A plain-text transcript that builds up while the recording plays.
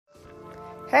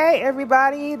Hey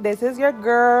everybody, this is your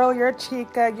girl, your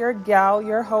chica, your gal,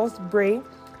 your host Bree,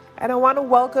 and I want to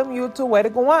welcome you to Where to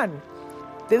Go On.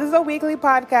 This is a weekly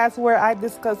podcast where I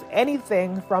discuss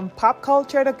anything from pop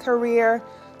culture to career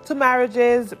to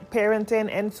marriages, parenting,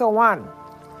 and so on.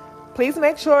 Please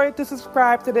make sure to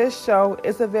subscribe to this show.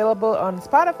 It's available on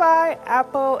Spotify,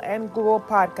 Apple, and Google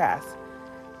Podcasts.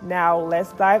 Now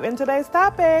let's dive into today's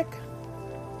topic.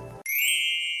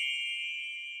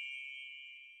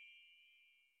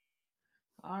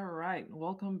 All right,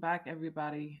 welcome back,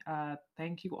 everybody.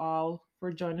 Thank you all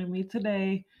for joining me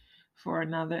today for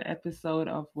another episode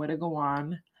of Where to Go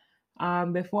On.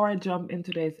 Before I jump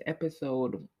into today's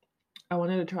episode, I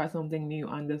wanted to try something new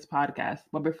on this podcast.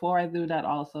 But before I do that,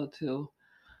 also too,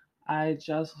 I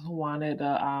just wanted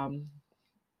to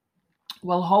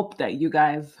hope that you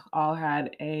guys all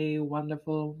had a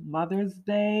wonderful Mother's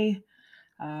Day.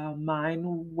 Mine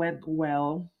went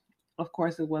well. Of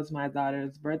course, it was my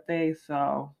daughter's birthday,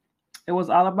 so it was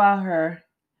all about her.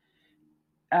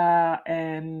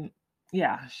 And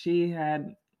yeah, she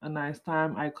had a nice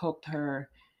time. I cooked her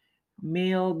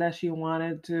meal that she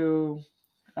wanted to.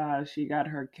 She got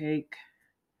her cake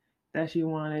that she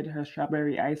wanted, her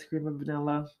strawberry ice cream and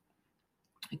vanilla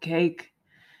cake.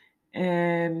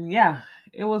 And yeah,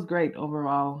 it was great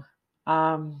overall.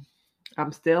 Um,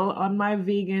 I'm still on my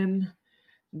vegan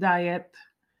diet.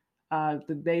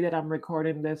 The day that I'm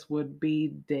recording this would be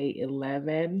day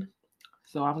 11.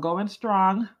 So I'm going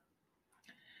strong.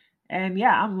 And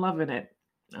yeah, I'm loving it.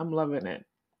 I'm loving it.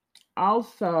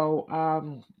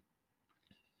 Also,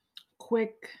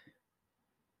 quick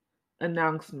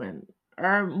announcement,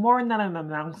 or more not an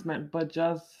announcement, but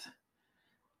just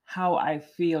how I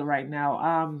feel right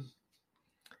now.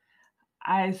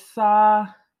 I saw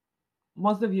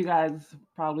most of you guys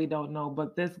probably don't know,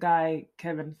 but this guy,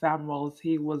 Kevin Samuels,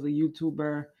 he was a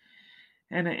YouTuber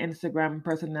and an Instagram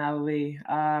personality.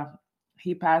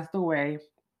 He passed away,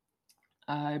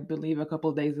 I believe, a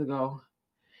couple days ago.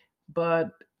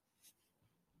 But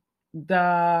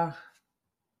the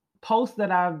post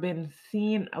that I've been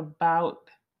seeing about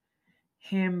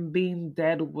him being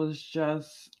dead was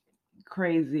just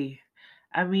crazy.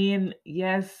 I mean,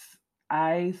 yes,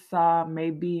 I saw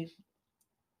maybe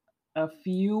a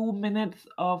few minutes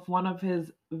of one of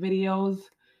his videos,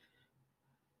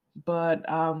 but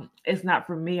it's not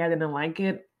for me. I didn't like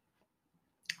it.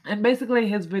 And basically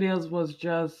his videos was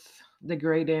just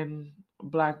degrading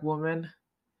black women.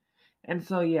 And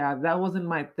so yeah, that wasn't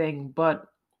my thing, but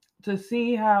to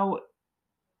see how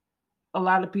a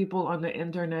lot of people on the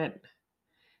internet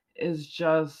is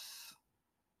just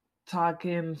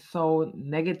talking so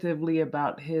negatively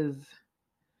about his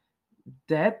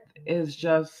death is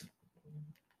just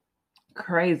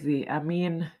crazy. I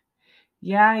mean,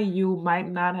 yeah, you might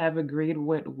not have agreed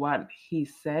with what he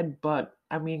said, but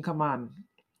I mean, come on.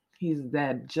 He's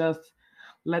dead. Just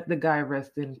let the guy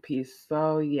rest in peace.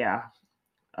 So, yeah,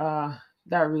 uh,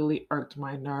 that really irked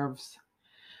my nerves.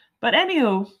 But,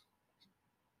 anywho,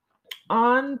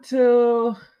 on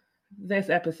to this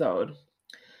episode.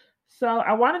 So,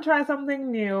 I want to try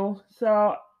something new.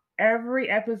 So, every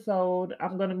episode,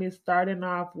 I'm going to be starting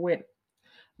off with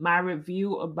my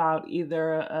review about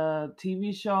either a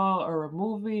TV show or a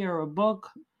movie or a book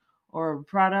or a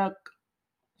product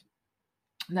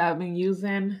that I've been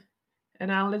using,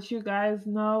 and I'll let you guys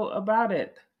know about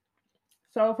it.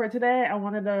 So, for today, I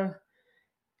wanted to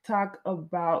talk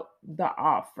about The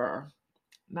Offer.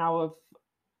 Now, if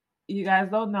you guys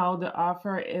don't know, The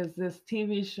Offer is this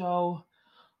TV show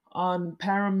on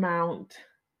Paramount,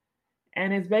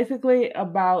 and it's basically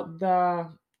about the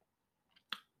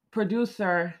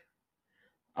producer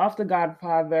of The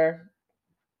Godfather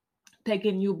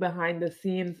taking you behind the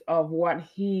scenes of what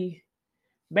he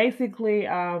basically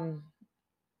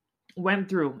went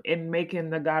through in making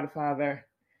The Godfather.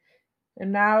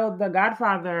 And now The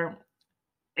Godfather,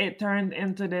 it turned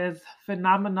into this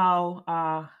phenomenal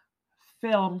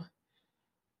film,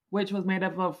 which was made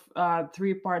up of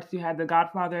three parts. You had The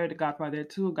Godfather, The Godfather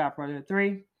 2, Godfather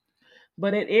 3.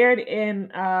 But it aired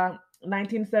in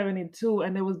 1972,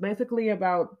 and it was basically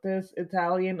about this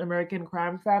Italian American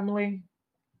crime family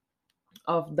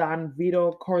of Don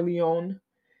Vito Corleone,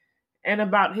 and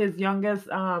about his youngest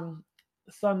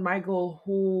son, Michael,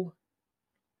 who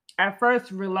at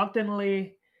first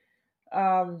reluctantly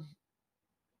um,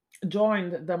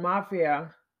 joined the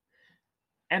mafia.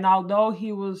 And although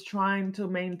he was trying to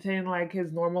maintain like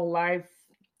his normal life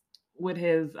with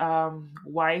his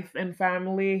wife and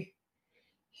family,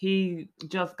 he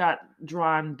just got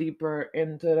drawn deeper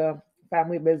into the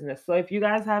family business. So if you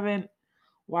guys haven't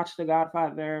watched The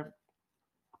Godfather,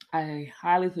 I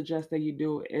highly suggest that you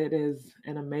do. It is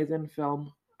an amazing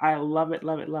film. I love it,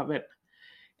 love it, love it.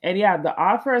 And yeah, the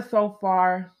offer so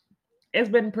far, it's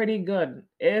been pretty good.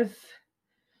 It's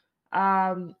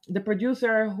the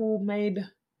producer who made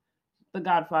The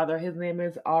Godfather, his name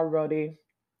is Already.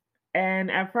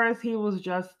 And at first he was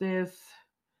just this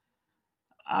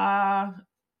uh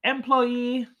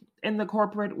employee in the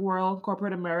corporate world,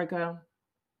 corporate America,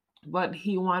 but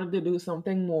he wanted to do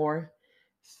something more.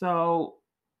 So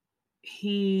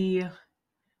he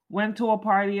went to a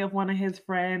party of one of his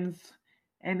friends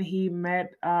and he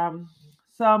met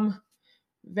some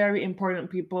very important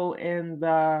people in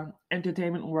the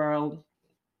entertainment world.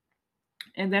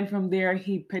 And then from there,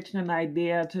 he pitched an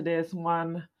idea to this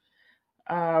one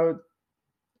uh,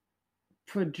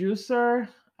 producer.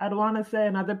 I don't want to say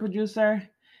another producer.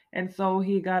 And so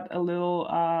he got a little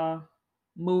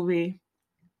movie.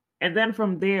 And then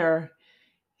from there,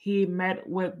 he met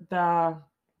with the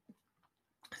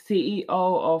CEO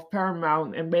of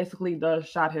Paramount and basically does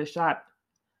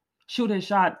shoot his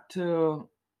shot to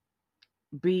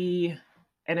be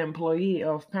an employee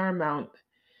of Paramount.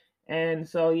 And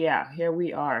so, yeah, here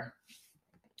we are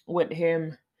with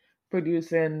him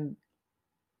producing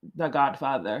The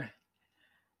Godfather.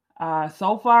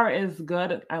 So far is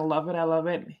good. I love it. I love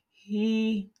it.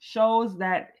 He shows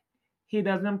that he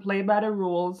doesn't play by the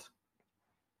rules.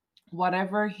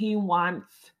 Whatever he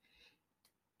wants,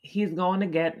 he's going to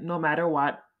get no matter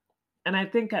what. And I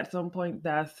think at some point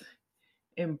that's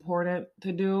important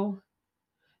to do.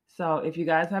 So if you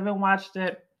guys haven't watched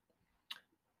it,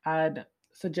 I'd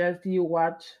suggest you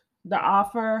watch The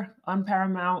Offer on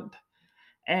Paramount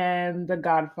and The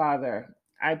Godfather,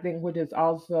 I think, which is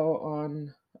also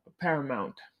on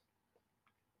Paramount.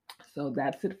 So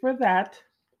that's it for that.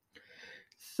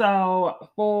 So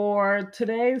for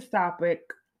today's topic,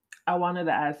 I wanted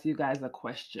to ask you guys a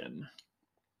question.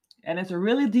 And it's a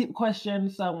really deep question,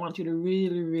 so I want you to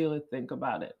really, really think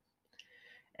about it.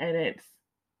 And it's,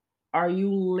 are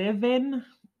you living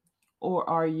or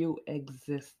are you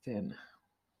existing?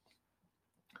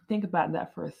 Think about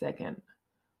that for a second.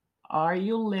 Are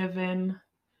you living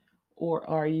or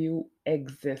are you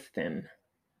existing?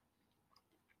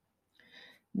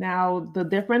 Now, the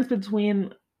difference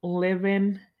between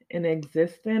living and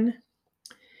existing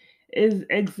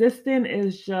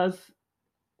is just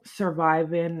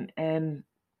surviving and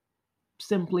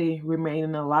simply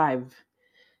remaining alive.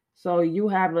 So you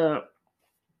have a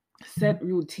set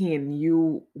routine.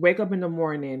 You wake up in the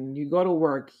morning, you go to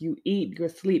work, you eat, you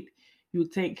sleep, you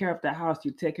take care of the house,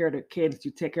 you take care of the kids,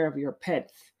 you take care of your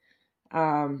pets.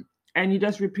 And you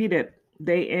just repeat it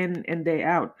day in and day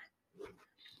out.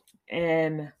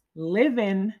 And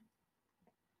living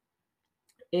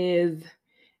is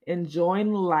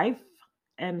enjoying life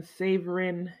and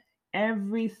savoring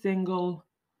every single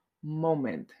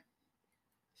moment.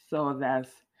 So that's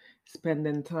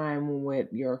spending time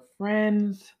with your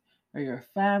friends or your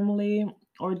family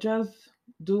or just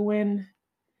doing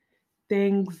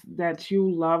things that you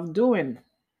love doing.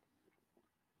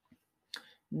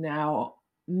 Now,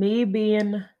 me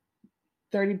being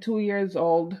 32 years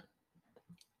old,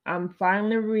 I'm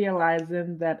finally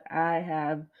realizing that I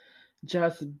have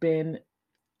just been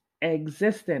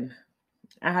existing.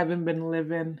 I haven't been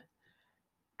living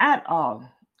at all.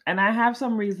 And I have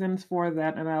some reasons for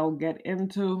that, and I'll get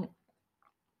into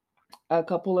a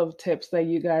couple of tips that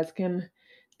you guys can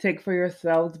take for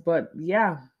yourselves. But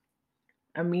yeah,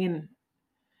 I mean,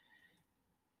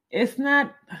 it's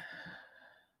not,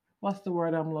 what's the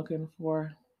word I'm looking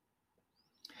for?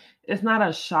 It's not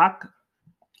a shock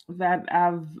that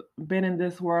I've been in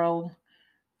this world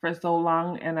for so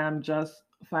long and I'm just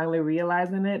finally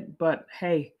realizing it. But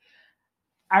hey,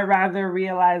 I rather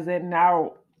realize it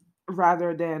now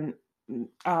rather than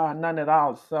none at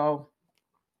all. So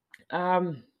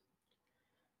um,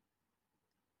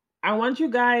 I want you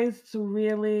guys to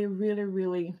really, really,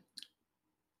 really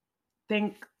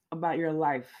think about your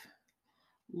life.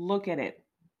 Look at it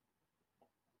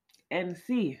and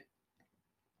see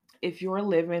if you're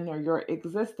living or you're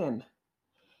existing.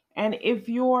 And if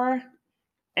you're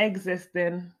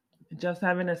existing, just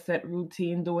having a set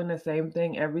routine, doing the same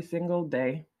thing every single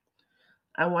day,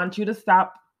 I want you to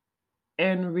stop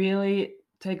and really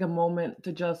take a moment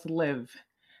to just live.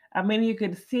 I mean, you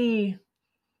could see,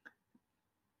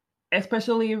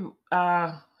 especially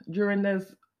during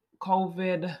this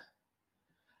COVID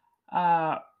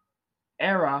uh,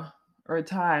 era or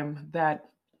time,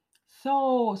 that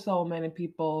so many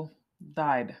people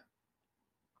died.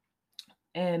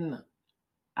 And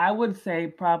I would say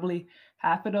probably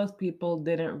half of those people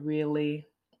didn't really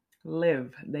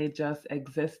live, they just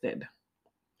existed.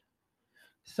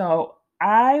 So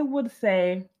I would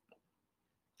say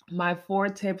my four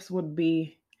tips would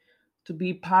be to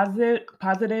be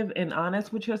positive and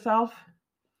honest with yourself.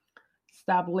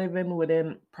 Stop living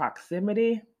within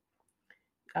proximity.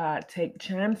 Take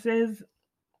chances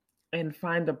and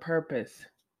find a purpose.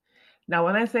 Now,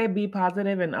 when I say be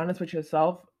positive and honest with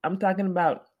yourself, I'm talking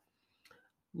about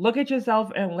look at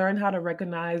yourself and learn how to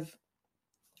recognize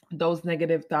those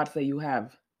negative thoughts that you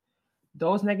have.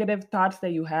 Those negative thoughts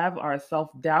that you have are self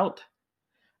doubt,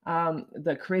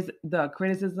 the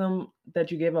criticism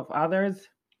that you give of others,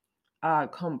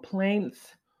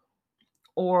 complaints,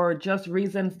 or just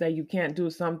reasons that you can't do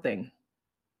something.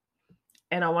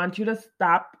 And I want you to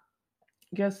stop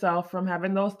yourself from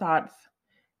having those thoughts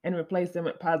and replace them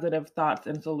with positive thoughts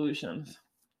and solutions.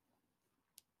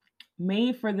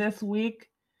 Me for this week,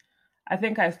 I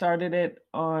think I started it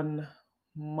on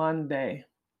Monday.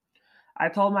 I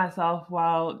told myself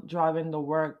while driving to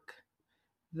work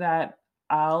that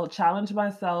I'll challenge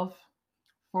myself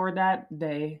for that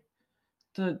day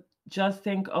to just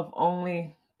think of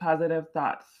only positive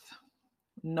thoughts,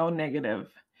 no negative.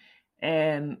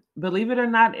 And believe it or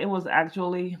not, it was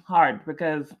actually hard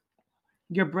because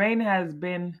your brain has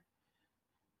been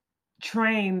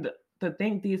trained to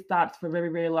think these thoughts for a very,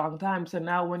 very long time. So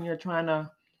now when you're trying to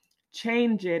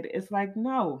change it, it's like,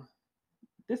 no,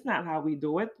 this is not how we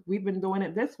do it. We've been doing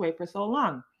it this way for so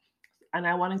long. And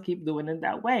I want to keep doing it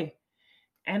that way.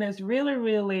 And it's really,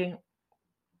 really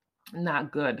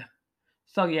not good.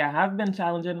 So yeah, I've been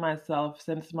challenging myself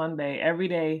since Monday every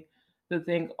day to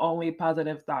think only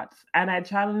positive thoughts. And I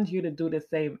challenge you to do the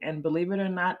same. And believe it or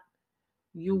not,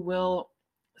 you will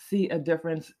see a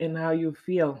difference in how you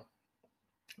feel.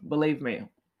 Believe me,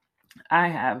 I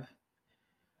have.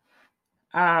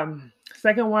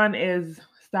 Second one is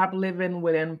stop living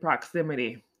within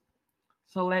proximity.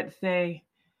 So let's say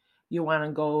you want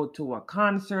to go to a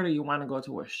concert or you want to go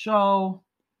to a show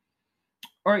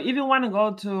or even want to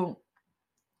go to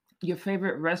your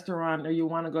favorite restaurant or you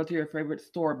want to go to your favorite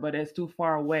store, but it's too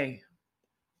far away.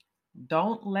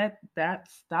 Don't let that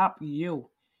stop you.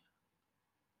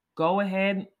 Go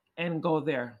ahead and go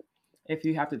there. If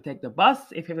you have to take the bus,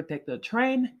 if you have to take the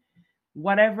train,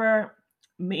 whatever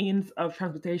means of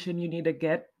transportation you need to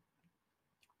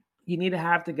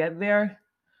have to get there,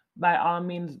 by all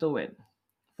means do it.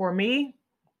 For me,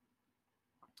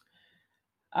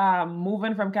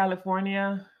 moving from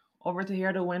California over to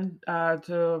here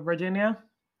to Virginia,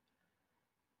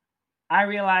 I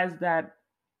realized that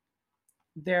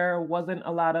there wasn't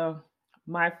a lot of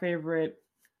my favorite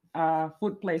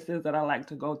food places that I like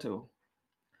to go to.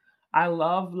 I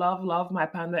love, love, love my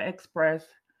Panda Express.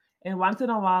 And once in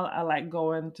a while, I like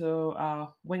going to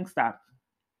Wingstop.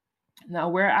 Now,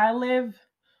 where I live,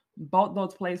 both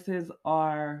those places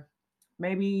are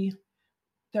maybe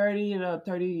 30 to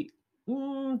 30,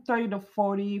 30 to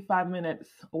 45 minutes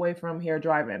away from here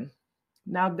driving.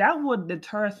 Now, that would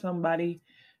deter somebody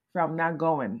from not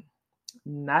going,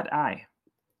 not I.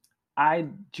 I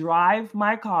drive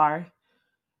my car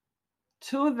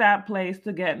to that place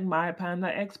to get my Panda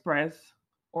Express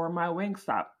or my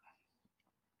Wingstop.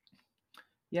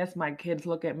 Yes, my kids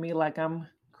look at me like I'm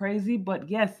crazy, but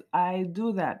yes, I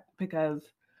do that because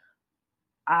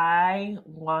I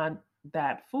want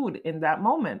that food in that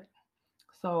moment.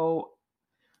 So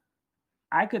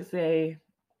I could say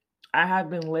I have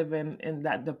been living in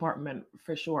that department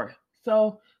for sure.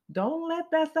 So don't let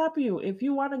that stop you. If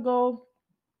you want to go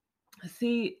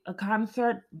see a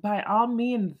concert, by all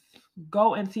means,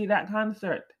 go and see that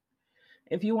concert.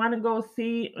 If you want to go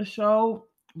see a show,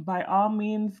 by all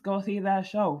means, go see that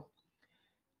show.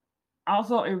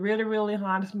 Also, it really, really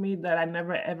haunts me that I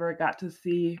never ever got to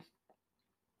see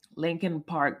Linkin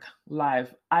Park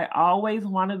live. I always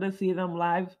wanted to see them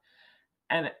live,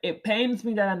 and it pains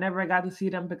me that I never got to see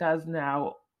them because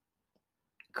now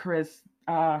Chris,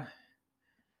 dang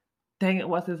it,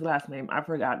 what's his last name? I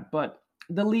forgot, but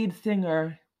the lead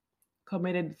singer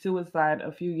committed suicide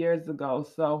a few years ago,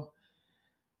 so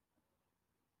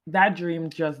that dream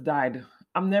just died.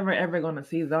 I'm never ever going to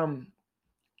see them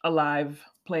alive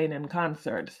playing in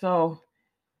concert. So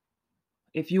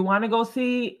if you want to go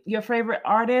see your favorite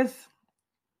artist,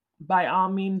 by all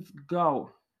means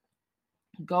go.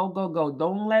 Go, go, go.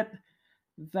 Don't let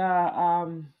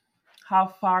the how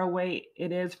far away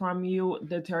it is from you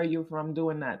deter you from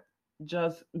doing that.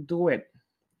 Just do it.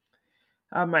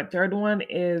 My third one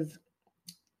is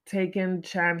taking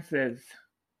chances.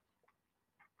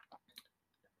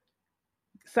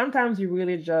 Sometimes you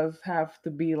really just have to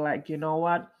be like, you know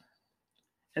what?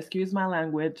 Excuse my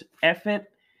language. F it.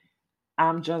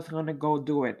 I'm just gonna go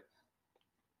do it.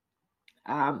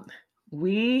 Um,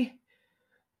 we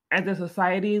as a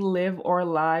society live our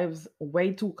lives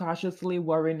way too cautiously,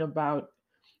 worrying about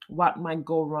what might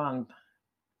go wrong.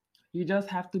 You just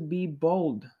have to be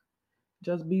bold.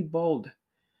 Just be bold.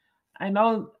 I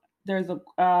know there's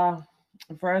a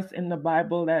verse in the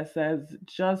Bible that says,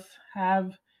 just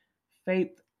have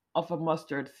faith of a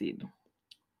mustard seed.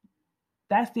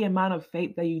 That's the amount of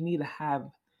faith that you need to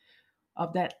have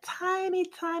of that tiny,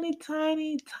 tiny,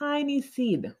 tiny, tiny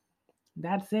seed.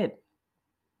 That's it.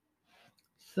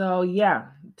 So, yeah,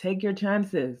 take your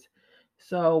chances.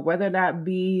 So, whether that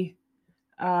be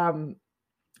um,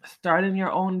 starting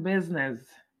your own business,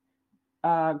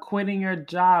 quitting your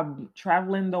job,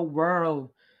 traveling the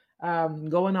world,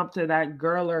 going up to that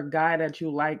girl or guy that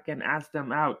you like and ask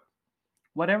them out,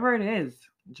 whatever it is,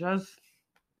 just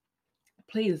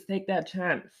please take that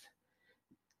chance.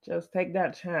 Just take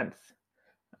that chance.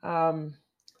 Um,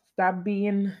 Stop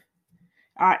being,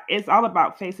 it's all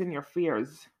about facing your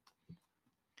fears.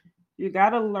 You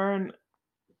got to learn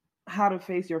how to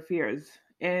face your fears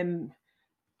and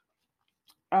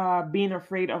being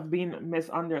afraid of being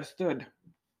misunderstood.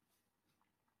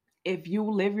 If you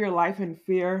live your life in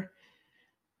fear,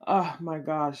 oh my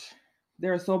gosh,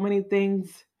 there are so many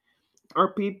things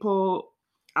or people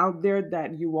out there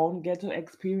that you won't get to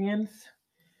experience.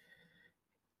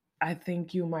 I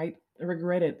think you might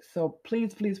regret it. So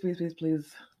please, please, please, please,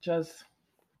 please, just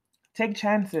take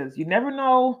chances. You never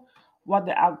know what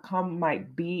the outcome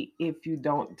might be if you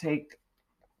don't take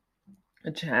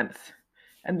a chance.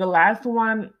 And the last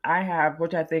one I have,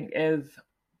 which I think is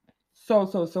so,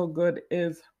 so, so good,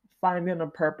 is finding a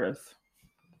purpose.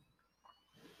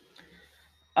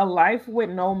 A life with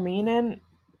no meaning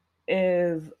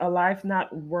is a life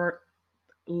not worth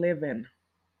living.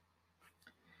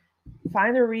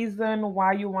 Find a reason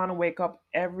why you want to wake up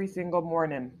every single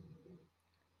morning.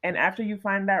 And after you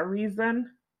find that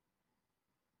reason,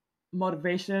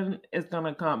 motivation is going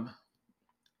to come.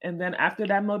 And then after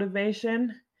that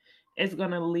motivation, it's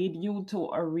going to lead you to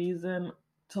a reason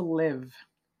to live.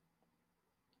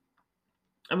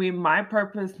 I mean, my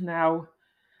purpose now,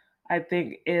 I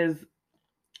think, is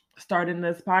starting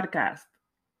this podcast,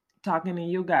 talking to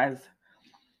you guys.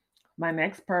 My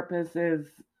next purpose is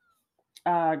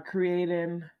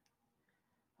creating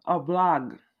a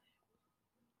blog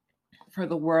for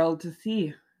the world to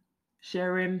see,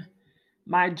 sharing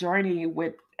my journey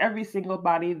with every single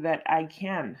body that I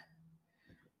can.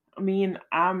 I mean,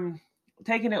 I'm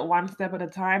taking it one step at a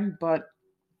time, but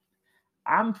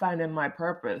I'm finding my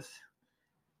purpose.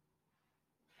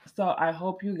 So I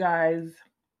hope you guys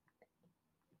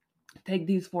take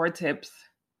these 4 tips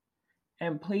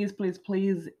and please, please,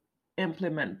 please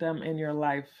implement them in your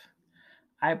life.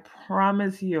 I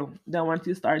promise you that once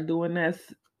you start doing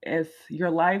this, your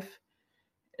life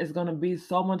is going to be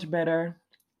so much better.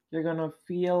 You're going to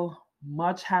feel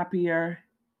much happier,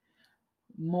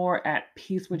 more at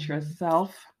peace with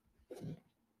yourself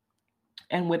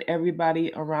and with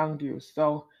everybody around you.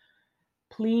 So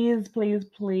please, please,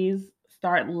 please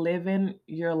start living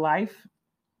your life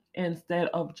instead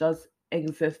of just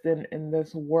existing in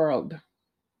this world.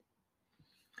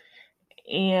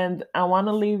 And I want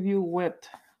to leave you with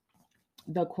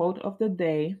the quote of the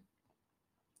day.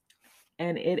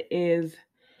 And it is,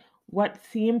 what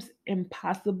seems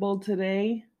impossible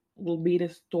today will be the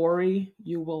story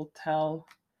you will tell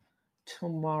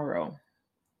tomorrow.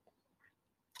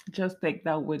 Just take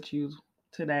that with you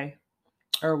today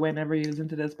or whenever you listen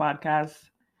to this podcast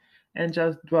and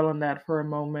just dwell on that for a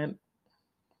moment.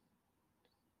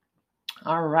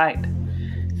 All right.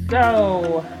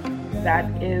 So that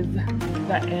is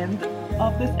the end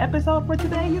of this episode for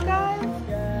today, you guys.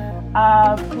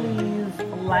 Please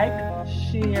like,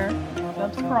 share,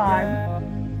 subscribe.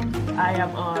 I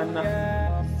am on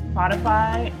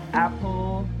Spotify,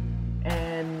 Apple,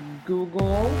 and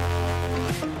Google.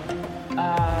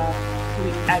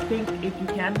 I think if you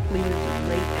can, please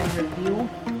rate and review.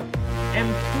 And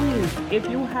please, if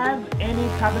you have any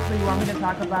topics that you want me to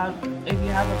talk about, if you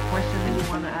have a question that you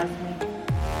want to ask me,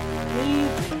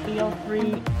 please feel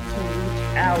free to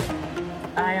reach out.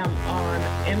 I am on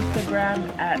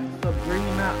Instagram at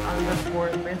Sabrina_Mrs_.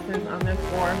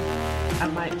 I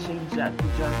might change that to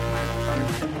just my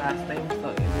first and last name, so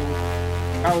it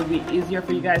will probably be easier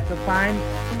for you guys to find.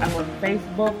 I'm on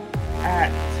Facebook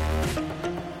at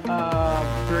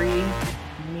Bree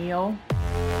Neal,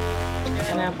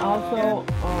 and I'm also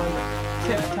on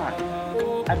TikTok.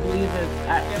 I believe it's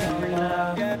at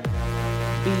Sabrina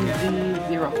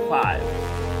BZ05.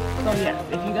 So yes,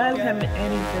 if you guys have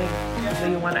anything that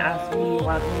you want to ask me, you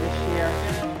want me to share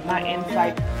my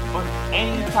insight on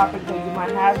any topic that you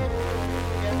might have,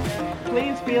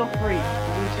 please feel free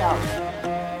to reach out.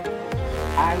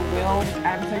 I will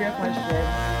answer your question,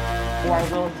 or I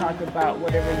will talk about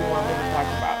whatever you want me to talk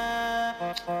about.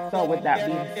 So with that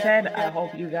being said, I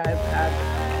hope you guys have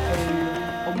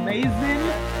an amazing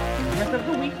rest of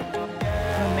the week,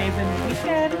 an amazing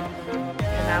weekend,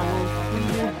 and I will see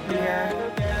you here,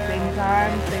 same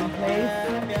time, same place.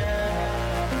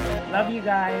 Love you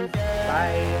guys.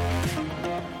 Bye.